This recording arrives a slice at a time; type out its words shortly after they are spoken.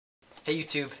Hey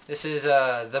YouTube, this is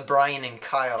the Brian and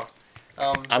Kyle.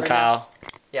 I'm Kyle.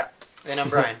 Yeah, and I'm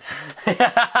Brian.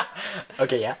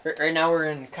 Okay, yeah. Right now we're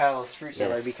in Kyle's fruit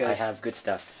cellar because I have good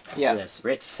stuff. Yeah. Yes,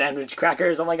 Ritz sandwich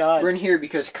crackers. Oh my god. We're in here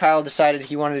because Kyle decided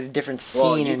he wanted a different scene.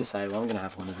 Well, you decided. Well, I'm gonna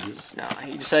have one of these. No,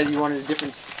 he decided he wanted a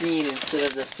different scene instead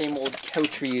of the same old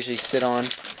couch we usually sit on.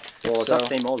 Well, it's not the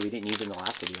same old. We didn't use it in the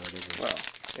last video, did we? Well,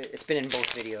 it's been in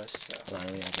both videos. So. Well,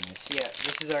 yeah, nice. Yeah,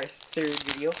 this is our third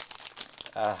video.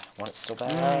 Want it so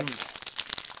bad.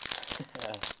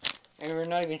 And we're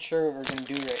not even sure what we're gonna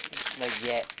do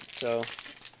yet. So.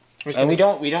 And we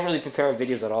don't really prepare our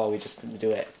videos at all. We just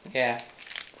do it. Yeah.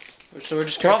 So we're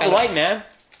just turn off the light, man.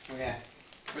 Oh, yeah.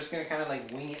 We're just gonna kind of like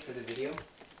wing it for the video.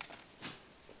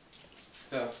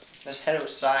 So let's head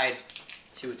outside.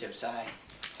 See what's outside.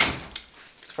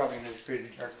 It's probably gonna be pretty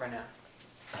dark by now.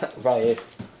 Probably is.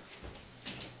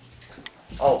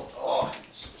 Oh,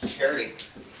 scary.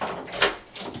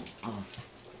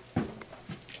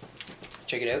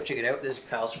 Check it out, check it out. This is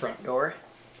Kyle's front door.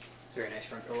 Very nice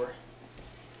front door.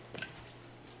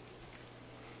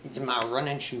 These are my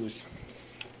running shoes.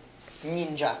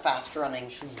 Ninja fast running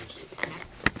shoes.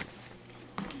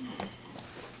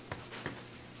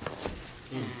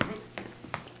 Mm-hmm.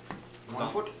 1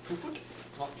 foot, 2 foot.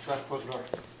 Oh, try to close the door.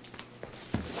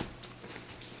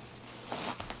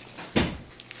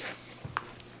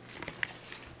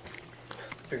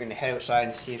 We're gonna head outside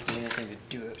and see if there's anything to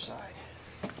do outside.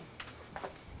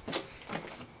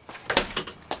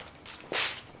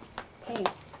 Oh.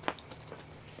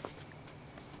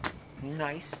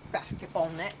 Nice basketball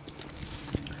net.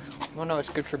 Oh no, it's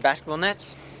good for basketball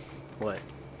nets. What?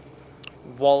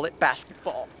 Wallet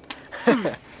basketball.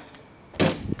 Oh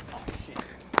shit.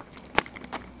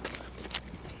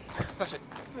 Push it.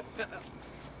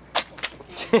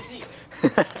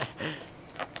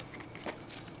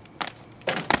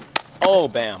 Oh,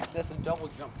 bam. That's a double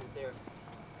jump right there.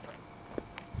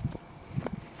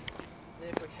 Then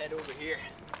if we head over here.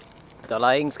 The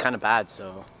lighting's kind of bad,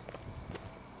 so.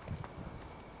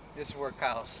 This is where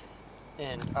Kyle's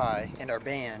and I and our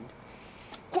band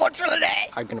Quadrillion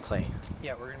are gonna play.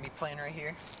 Yeah, we're gonna be playing right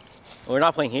here. Well, we're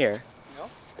not playing here. No?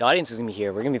 The audience is gonna be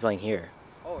here. We're gonna be playing here.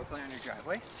 Oh, we're playing on your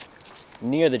driveway?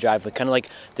 Near the driveway, kind of like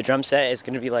the drum set is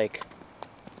gonna be like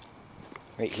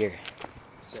right here.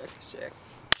 Sick, sick.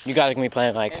 You guys are gonna be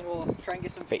playing like. And we'll try and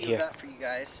get some right video here. of that for you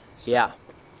guys. So Yeah.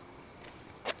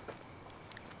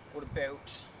 what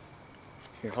about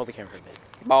Here, hold the camera for a bit.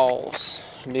 balls?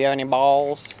 Do you have any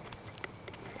balls?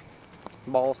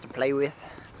 Balls to play with?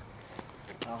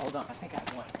 Hold on, I think I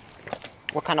have one.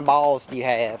 What kind of balls do you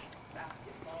have?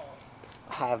 Basketball.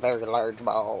 I have very large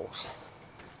balls.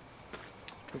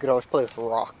 We could always play with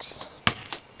rocks.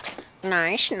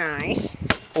 Nice, nice.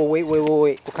 Oh, wait.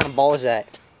 What kind of ball is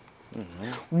that?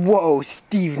 Mm-hmm. Whoa,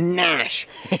 Steve Nash.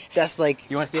 That's like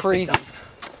You wanna see a crazy. sick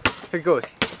Here it goes.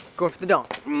 Going for the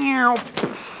dunk. Meow.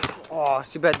 Oh,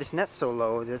 it's too bad this net's so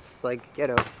low. It's like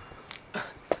ghetto.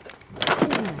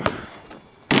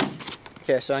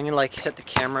 Okay, so I'm gonna like set the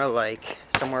camera like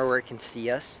somewhere where it can see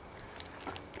us.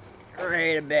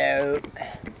 Right about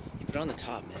You put it on the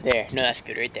top, man. there. No, that's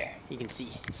good right there. You can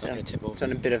see. It's not gonna tip over. It's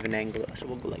on a bit of an angle, so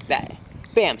we'll go like that.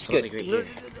 Bam, it's good. Like right here.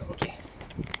 Okay.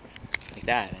 Like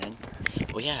that, man.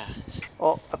 Oh yeah.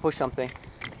 Oh, I pushed something.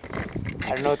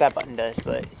 I don't know what that button does,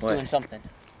 but it's What? doing something.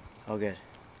 Oh good.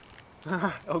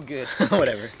 Oh, good.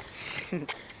 Whatever.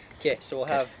 Okay, so we'll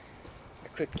have a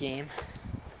quick game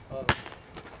of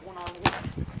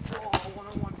one-on-one. Oh,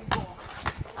 one-on-one people.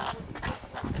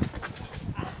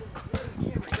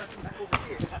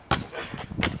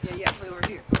 Yeah, play over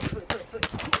here. Play.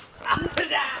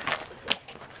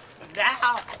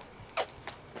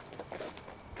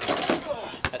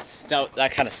 Now.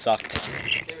 That kind of sucked.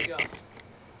 There we go.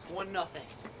 It's 1-0.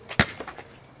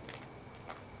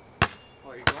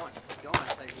 Oh, you're going. You're going. I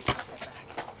thought you were going to sit back.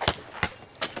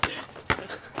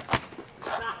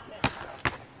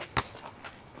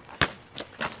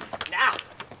 Now.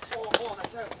 Oh,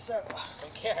 that's out. That's out.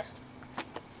 Don't care.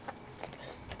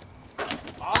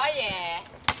 Oh yeah.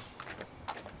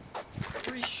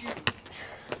 Free shoot.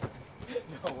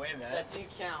 No way, man. That's you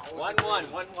count. 1-1.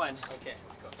 Okay,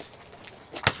 let's go.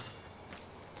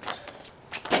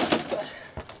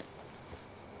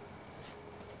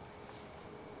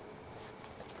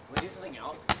 We'll do something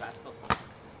else. Basketball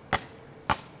sucks.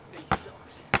 He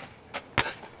sucks.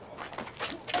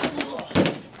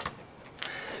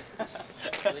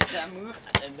 Like that move?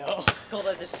 No. Call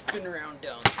that the spin around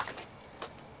dunk.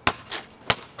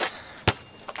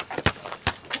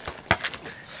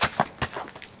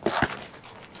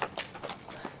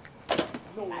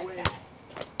 No way.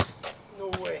 No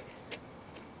way.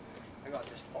 I got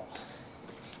this ball.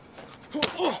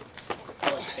 Oh, I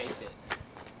faked it.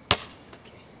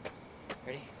 Okay.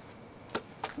 Ready?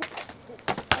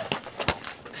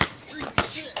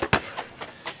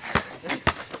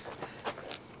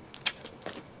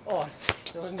 Oh,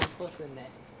 that wasn't even close to the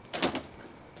net.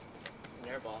 It's an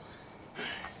air ball.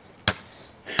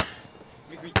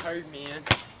 You retarded, man.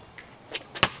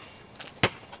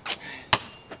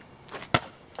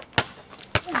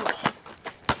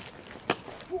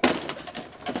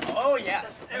 Oh yeah.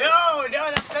 No,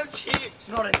 that's so cheap. It's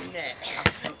not in the net.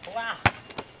 Wow.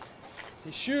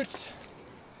 He shoots.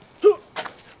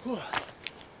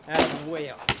 That's way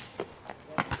up.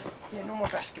 Yeah, no more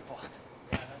basketball.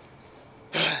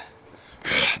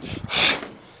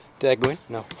 Did that go in?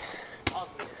 No.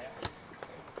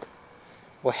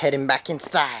 We're heading back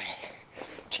inside.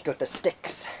 Check out the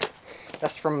sticks.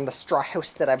 That's from the straw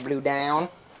house that I blew down.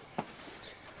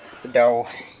 The dough.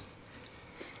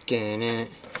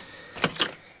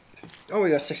 Oh,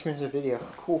 we got 6 minutes of video.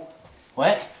 Cool.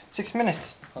 What? 6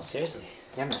 minutes. Oh, seriously?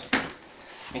 Yeah, man.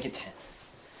 Make it 10.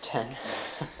 10.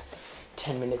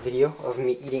 10-minute video of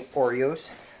me eating Oreos.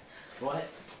 What?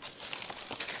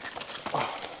 Oh.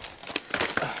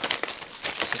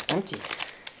 This is empty.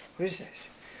 What is this?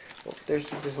 Oh, there's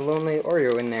a lonely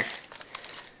Oreo in there.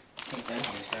 Can't get in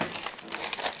here, sorry.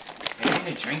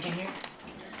 Anything to drink in here?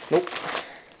 Nope.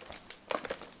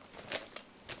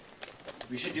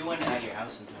 We should do one at your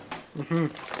house sometime. Mm-hmm. Man,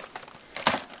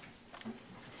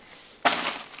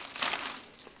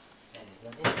 there's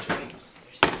nothing to drink. I'm so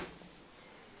thirsty.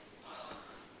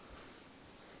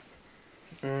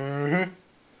 Mm-hmm.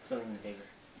 Something bigger.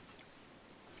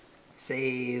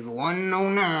 Save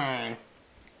 109.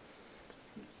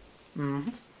 Mm-hmm.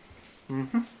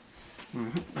 Mm-hmm.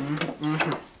 Mm-hmm. Mm-hmm.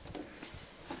 Mm-hmm.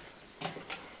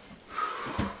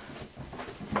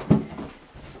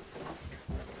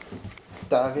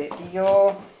 The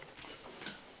video.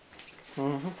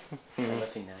 Mm-hmm. I'm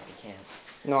lifting that. You can't.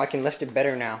 No, I can lift it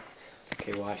better now.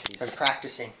 Okay, watch. I'm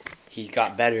practicing. He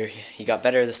got better. He got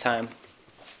better this time.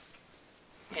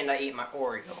 And I ate my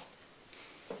Oreo.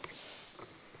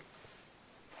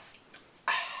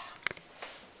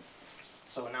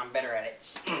 So now I'm better at it.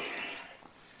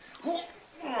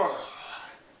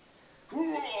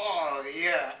 Oh,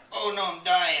 yeah. Oh, no, I'm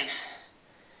dying.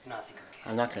 No, I think I'm okay.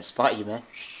 I'm not gonna spot you, man.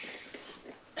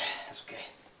 That's okay.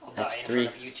 I'll That's die in three.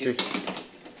 front of YouTube.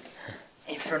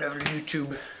 In front of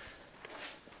YouTube.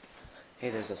 Hey,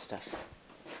 there's this stuff.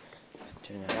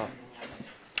 Turn that off.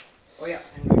 Oh, yeah.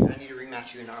 And I need to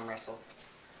rematch you in arm wrestle.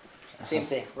 Same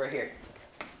thing. Right here.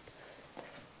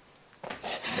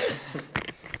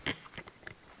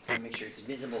 Gotta make sure it's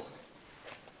visible.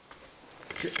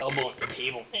 Your elbow on the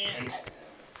table, man.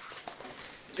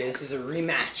 Okay, this is a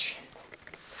rematch.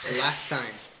 It's the last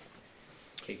time.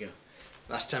 Okay, go.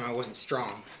 Last time I wasn't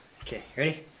strong. Okay,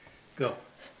 ready? Go.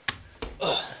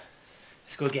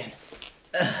 Let's go again.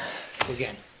 Let's go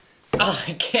again. Oh,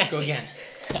 I can't. Let's go again.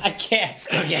 I can't. Let's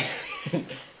go again.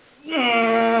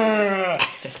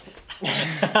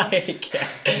 I can't.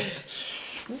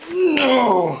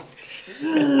 No!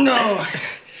 No!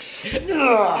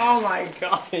 Oh my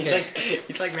god.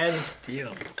 He's like Man of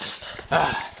Steel.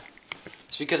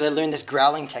 It's because I learned this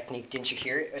growling technique. Didn't you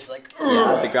hear it? It's like...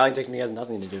 Yeah, the growling technique has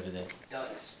nothing to do with it. It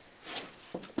does.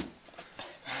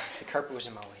 The carpet was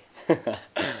in my way.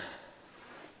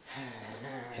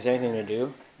 Is there anything to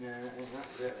do? No, not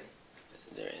really.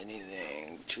 Is there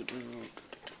anything to do?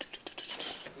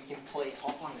 We can play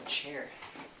hop on the chair.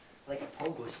 Like a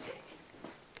pogo stick.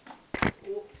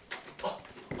 Oh. Oh.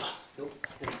 Nope.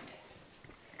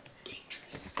 It's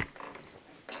dangerous.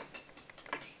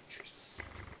 Dangerous.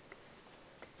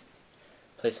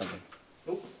 Play something.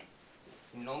 Nope.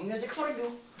 No music for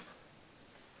you.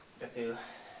 Got to...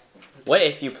 What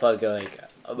if you plug like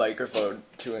a microphone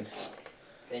to an...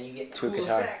 Then you get To a cool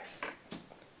guitar. effects.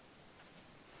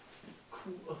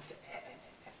 Cool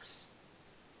effects.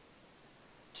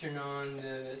 Turn on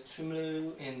the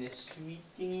tremolo and the sweet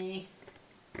thingy.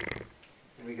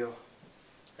 Here we go.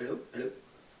 Hello? Hello?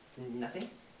 Nothing?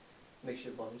 Make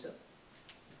sure the volume's up.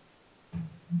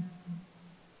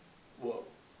 Whoa.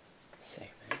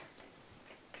 Sick, man.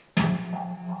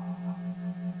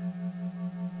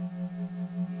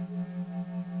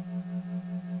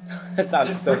 That sounds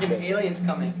There's so freaking sick. aliens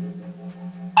coming.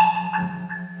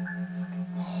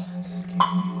 Oh, that's a scary.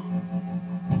 Oh,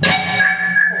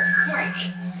 frick!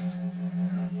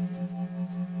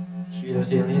 Hear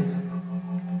those aliens?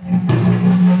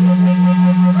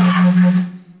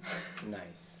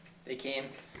 Nice. They came.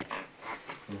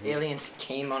 Aliens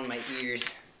came on my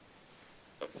ears.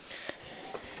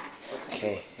 Okay.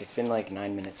 Okay, it's been like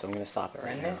 9 minutes, so I'm gonna stop it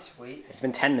right 9 now. minutes? Wait. It's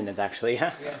been 10 minutes actually. We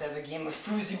have to have a game of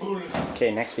foosball. Okay,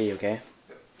 next video, okay?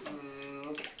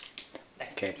 Okay.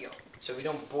 Next Okay. video. So we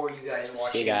don't bore you guys watching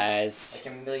See you guys.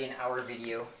 like a 1,000,000-hour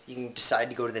video. You can decide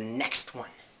to go to the next one.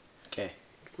 Okay.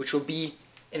 Which will be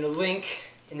in a link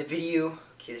in the video.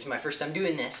 Okay, this is my first time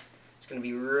doing this. It's gonna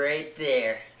be right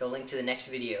there. The link to the next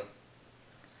video.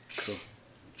 Cool.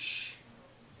 Shh.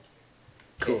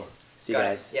 Cool. Okay. See you Got it.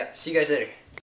 guys. Yeah, see you guys later.